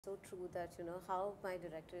So true that, you know, how my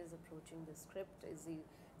director is approaching the script. Is he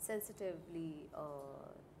sensitively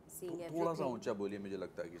seeing थोड़ा सा everything? ऊंचा बोलिए, मुझे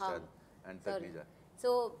लगता है कि शायद एंड तक नहीं जाए. So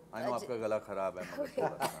आई नो आपका गला खराब है मगर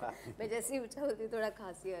थोड़ा सा. मैं जैसे ही ऊंचा होती हूँ थोड़ा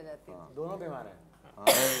खांसी आ जाती है. दोनों बीमार हैं.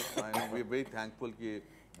 I know we very thankful कि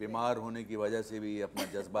बीमार होने की वजह से भी अपना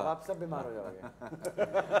जज्बा. आप सब बीमार हो जाओगे.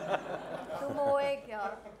 तुम होए क्या?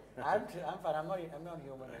 I'm fine. I'm not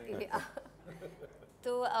human.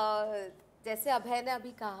 तो जैसे अभय ने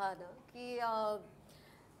अभी कहा ना कि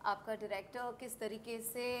आपका डायरेक्टर किस तरीके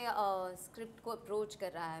से स्क्रिप्ट को अप्रोच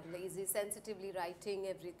कर रहा है, मतलब is he sensitively writing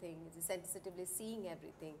everything, is he sensitively seeing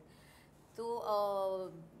everything. तो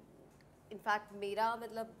इनफैक्ट मेरा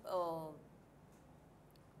मतलब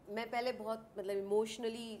मैं पहले बहुत मतलब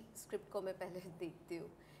इमोशनली स्क्रिप्ट को मैं पहले देखती हूँ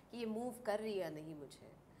कि ये मूव कर रही है नहीं मुझे,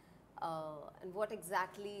 and what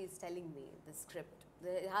exactly is telling me the script.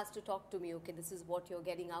 It has to talk to me. Okay, this is what you're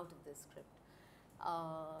getting out of this script.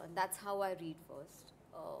 And that's how I read first.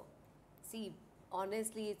 See,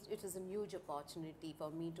 honestly, it is a huge opportunity for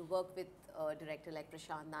me to work with a director like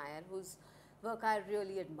Prashant Nair, whose work I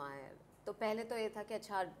really admire. तो पहले तो ये था कि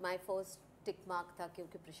अच्छा my first tick mark था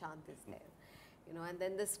क्योंकि Prashant is there. You know, and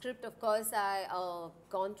then the script, of course, I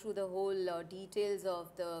gone through the whole details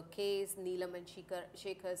of the case, Neelam and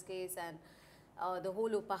Shekhar's case, and the whole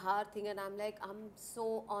Upahar thing, and I'm like, I'm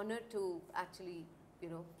so honored to actually, you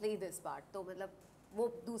know, play this part. तो मतलब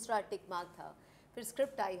वो दूसरा tick mark था. फिर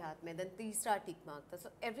script आई हाथ में, then तीसरा tick mark था. So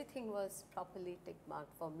everything was properly tick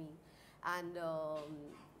marked for me. And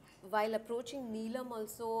while approaching Neelam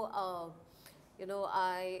also, you know,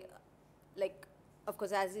 I like. Of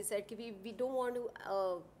course, as he said, we don't want to,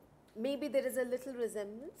 maybe there is a little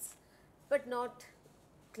resemblance, but not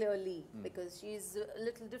clearly, because she's a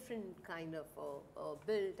little different kind of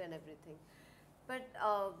built and everything. But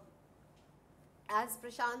as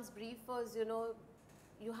Prashant's brief was, you know,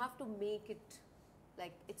 you have to make it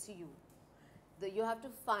like it's you. You have to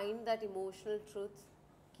find that emotional truth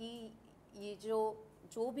कि ये जो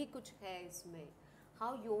भी कुछ है इसमें,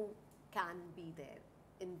 how you can be there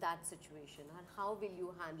in that situation and how will you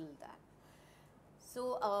handle that. So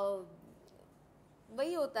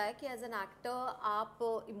वही होता है कि as an actor आप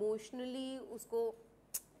emotionally उसको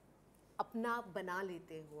अपना बना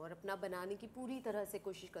लेते हो और अपना बनाने की पूरी तरह से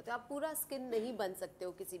कोशिश करते हो. आप पूरा स्किन नहीं बन सकते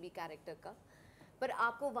हो किसी भी कैरेक्टर का, पर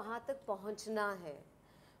आपको वहाँ तक पहुँचना है,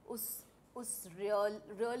 उस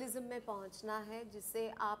रियलिज्म में पहुँचना है जिससे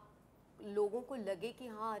आप लोगों को लगे कि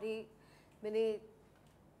हाँ अरे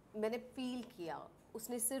मैंने फील किया,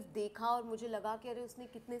 उसने सिर्फ देखा और मुझे लगा कि अरे उसने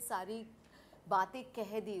कितने सारी बातें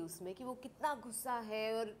कह दी उसमें कि वो कितना गुस्सा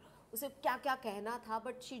है और उसे क्या क्या कहना था,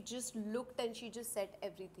 but she just looked and she just said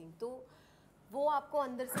everything. तो वो आपको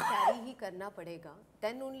अंदर से कैरी ही करना पड़ेगा,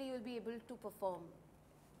 then only you will be able to perform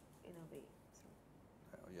in a way.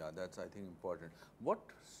 Yeah, that's I think important. What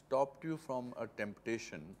stopped you from a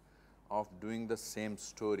temptation of doing the same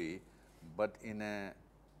story but in a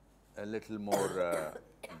little more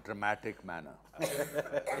dramatic manner?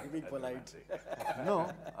 Being polite. No,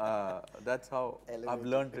 that's how I've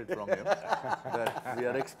learned it from you. That we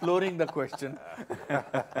are exploring the question.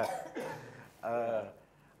 I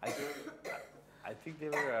think they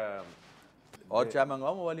were. और चाय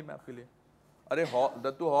मंगवाऊँ वो वाली मैं आपके लिए? अरे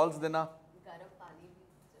Dattu halls देना. गरम पानी भी.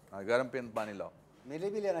 हाँ गरम पानी लाओ. मेरे लिए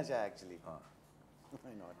भी लेना चाहिए actually. हाँ.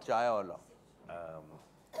 Why not? चाय और लाओ.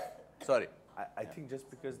 Sorry. I think just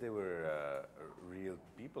because they were real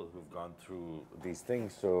people who've gone through these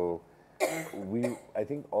things, so I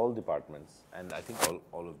think all departments, and I think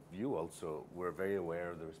all of you also, were very aware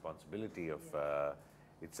of the responsibility of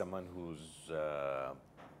it's someone who's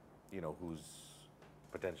who's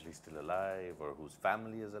potentially still alive or whose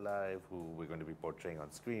family is alive, who we're going to be portraying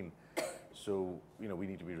on screen. So we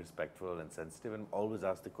need to be respectful and sensitive, and always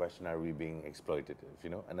ask the question: are we being exploitative?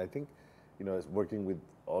 And I think. As working with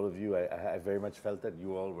all of you, I very much felt that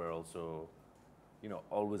you all were also,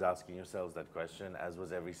 always asking yourselves that question, as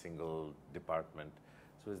was every single department.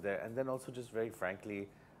 So is there, and then also just very frankly,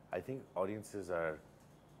 I think audiences are,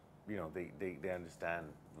 they understand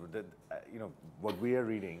that, what we are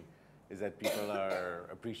reading is that people are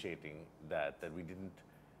appreciating that we didn't,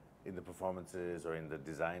 in the performances or in the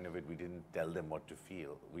design of it, we didn't tell them what to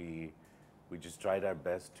feel. We just tried our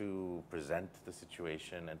best to present the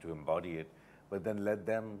situation and to embody it, but then let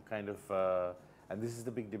them kind of, and this is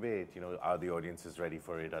the big debate, are the audiences ready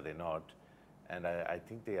for it, are they not? And I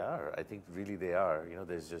think they are. I think really they are.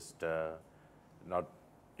 There's just not,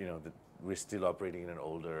 we're still operating in an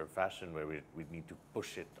older fashion where we need to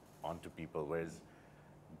push it onto people, whereas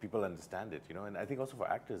people understand it, and I think also for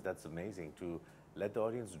actors, that's amazing to let the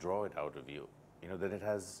audience draw it out of you, that it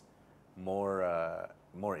has more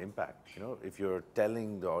more impact. You know, if you're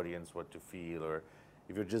telling the audience what to feel, or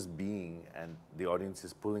if you're just being and the audience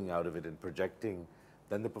is pulling out of it and projecting,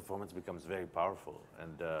 then the performance becomes very powerful.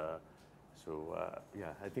 And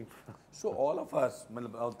yeah, I think. So all of us,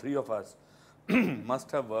 all three of us,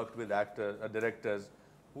 must have worked with directors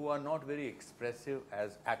who are not very expressive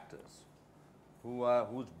as actors,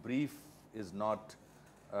 whose brief is not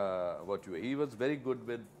what you. He was very good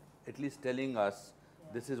with at least telling us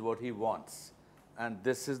this is what he wants, and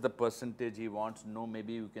this is the percentage he wants. No,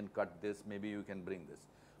 maybe you can cut this, maybe you can bring this.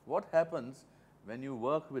 What happens when you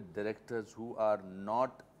work with directors who are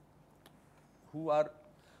not, who are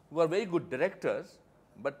very good directors,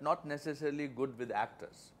 but not necessarily good with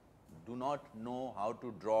actors, do not know how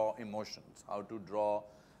to draw emotions, how to draw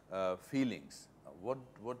feelings?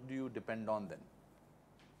 What do you depend on then?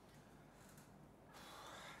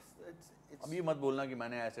 अभी मत बोलना कि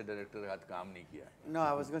मैंने ऐसे director के साथ काम नहीं किया. No,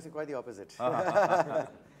 I was going to say quite the opposite.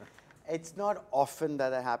 It's not often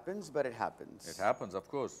that happens, but it happens. It happens, of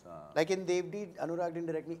course. Like in Devdi, Anurag didn't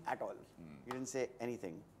direct me at all. He didn't say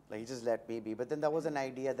anything. Like he just let me be. But then that was an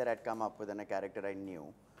idea that I'd come up with and a character I knew.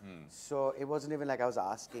 So it wasn't even like I was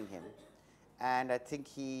asking him. And I think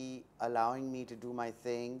he allowing me to do my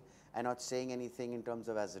thing and not saying anything in terms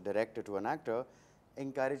of as a director to an actor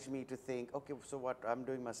encouraged me to think, okay, so what I'm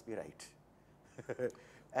doing must be right.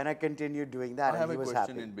 And I continued doing that. I have and a he was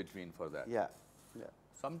question happy. in between for that. Yeah. Yeah.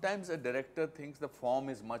 Sometimes a director thinks the form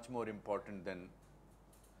is much more important than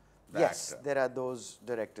the Yes, actor. there are those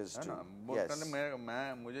directors है too. ना? वो Yes. कहते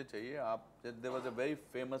मैं मुझे चाहिए आप. There was a very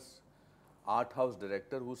famous art house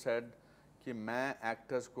director who said कि मैं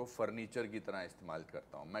actors को furniture की तरह इस्तेमाल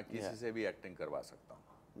करता हूँ. मैं किसी से भी acting करवा सकता हूँ.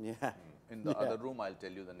 Yeah. In the other room, I'll tell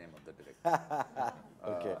you the name of the director.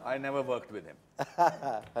 Okay. I never worked with him.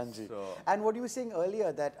 Hanji. So- And what you were saying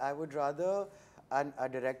earlier, that I would rather a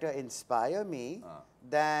director inspire me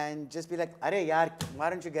than just be like, "Arey yaar, why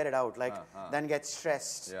don't you get it out?" Like, then get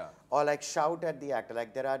stressed. Yeah. Or like shout at the actor.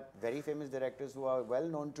 Like there are very famous directors who are well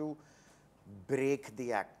known to break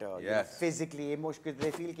the actor. You know, Yes. physically, emotionally.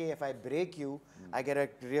 They feel that if I break you, I get a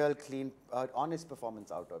real clean, honest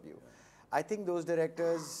performance out of you. I think those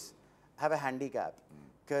directors have a handicap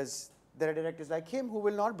because there are directors like him who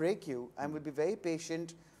will not break you and will be very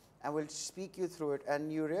patient and will speak you through it.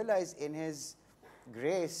 And you realize in his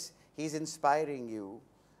grace, he's inspiring you.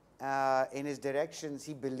 In his directions,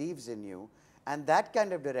 he believes in you. And that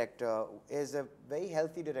kind of director is a very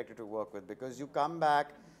healthy director to work with because you come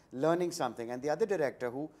back learning something. And the other director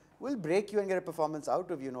who will break you and get a performance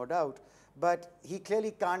out of you, no doubt, but he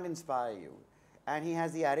clearly can't inspire you. And he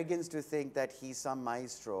has the arrogance to think that he's some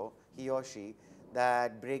maestro, he or she,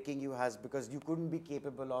 that breaking you has, because you couldn't be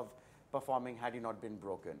capable of performing had you not been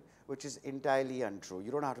broken, which is entirely untrue. You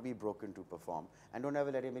don't have to be broken to perform. And don't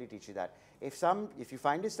ever let anybody teach you that. If you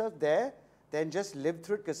find yourself there, then just live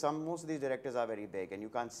through it, because most of these directors are very big and you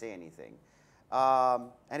can't say anything.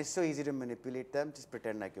 And it's so easy to manipulate them. Just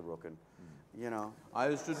pretend like you're broken. You know. I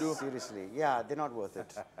used to do. Seriously. Yeah, they're not worth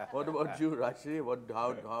it. What about you, Rajshri?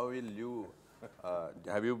 How will you?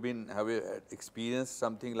 Have you experienced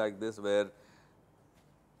something like this where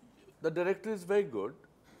the director is very good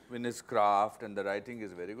in his craft and the writing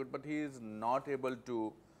is very good, but he is not able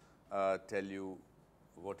to tell you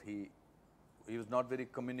what he is not very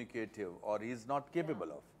communicative or he is not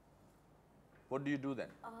capable of? What do you do then?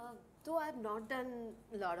 Though I have not done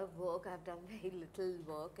a lot of work, I have done very little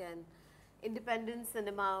work, and independent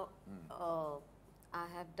cinema I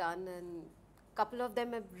have done, and couple of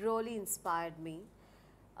them have really inspired me,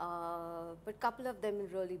 but couple of them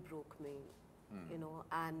really broke me, you know.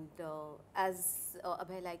 And as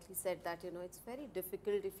Abhay likely said, that you know, it's very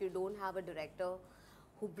difficult if you don't have a director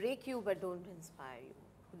who break you but don't inspire you,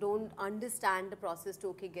 who don't understand the process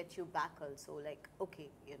to get you back also, like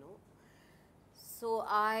you know. So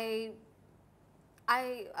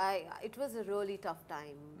it was a really tough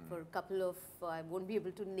time for a couple of, I won't be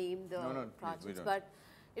able to name the projects, but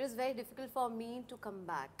it was very difficult for me to come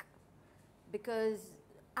back because,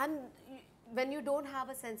 and when you don't have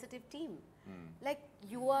a sensitive team, like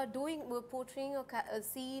you are portraying a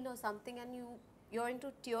scene or something and you're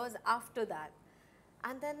into tears after that.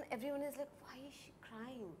 And then everyone is like, why is she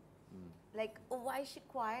crying? Like, oh, why is she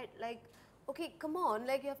quiet? Like, okay, come on,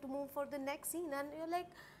 like you have to move for the next scene. And you're like,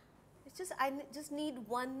 it's just, I just need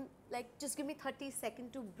one, like just give me 30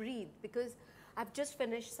 seconds to breathe because I've just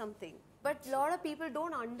finished something. But a lot of people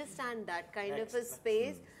don't understand that kind of a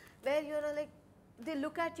space where you're like, they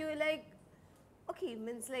look at you like, okay,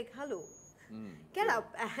 means like, hello, get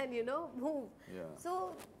up and you know, move. Yeah.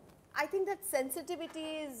 So I think that sensitivity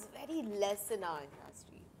is very less in our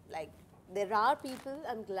industry. Like there are people,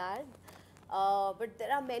 I'm glad, But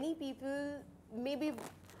there are many people, maybe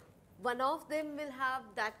one of them will have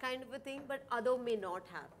that kind of a thing, but other may not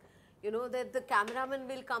have. You know, that the cameraman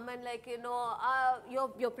will come and like, you know,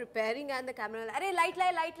 you're preparing and the cameraman, arey light lay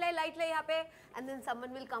yahan pe, and then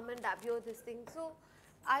someone will come and dab you this thing. So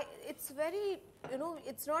it's very, you know,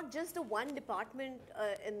 it's not just the one department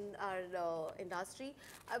in our industry.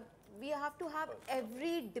 We have to have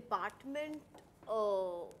every department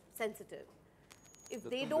sensitive. If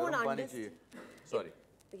they don't understand, sorry.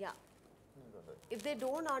 Yeah. If they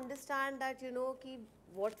don't understand that, you know, ki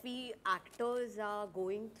what we actors are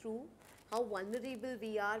going through, how vulnerable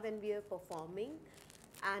we are when we are performing,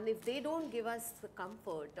 and if they don't give us the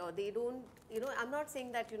comfort, or they don't, you know, I'm not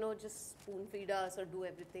saying that, you know, just spoon feed us or do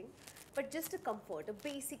everything, but just a comfort, a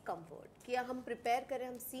basic comfort, कि हम prepare करें,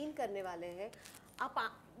 हम scene करने वाले हैं, आप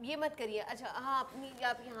ये मत करिए, अच्छा हाँ अपनी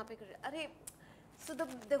आप यहाँ पे करिए, अरे, so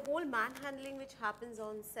the whole manhandling which happens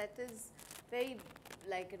on set is very,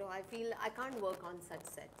 like, you know, I feel I can't work on such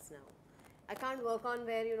sets now. I can't work on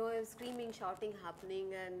where, you know, screaming, shouting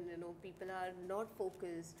happening, and, you know, people are not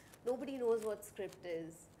focused. Nobody knows what script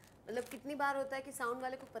is. मतलब कितनी बार होता है कि sound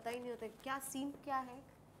वाले को पता ही नहीं होता है क्या सीन क्या है.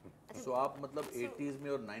 So आप मतलब 80s में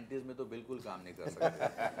और 90s में तो बिल्कुल काम नहीं कर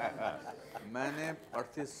सकते. मैंने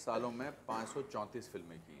 38 सालों में 534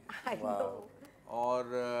 फिल्में की हैं. Wow. और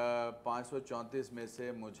 534 में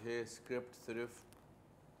से मुझे स्क्रिप्ट सिर्फ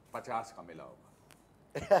 50 का मिला होगा.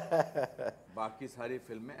 बाकी सारी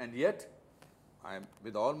फिल्में, and yet I am,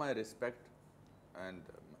 with all my respect, and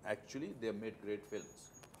actually they have made great films.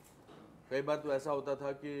 कई बार तो ऐसा होता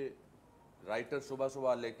था कि राइटर सुबह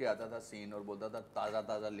सुबह लेके आता था सीन और बोलता था ताज़ा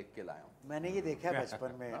ताज़ा लिख के लाया हूँ. मैंने ये देखा है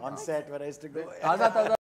बचपन में on set when I used to go. ताज़ा ताज़ा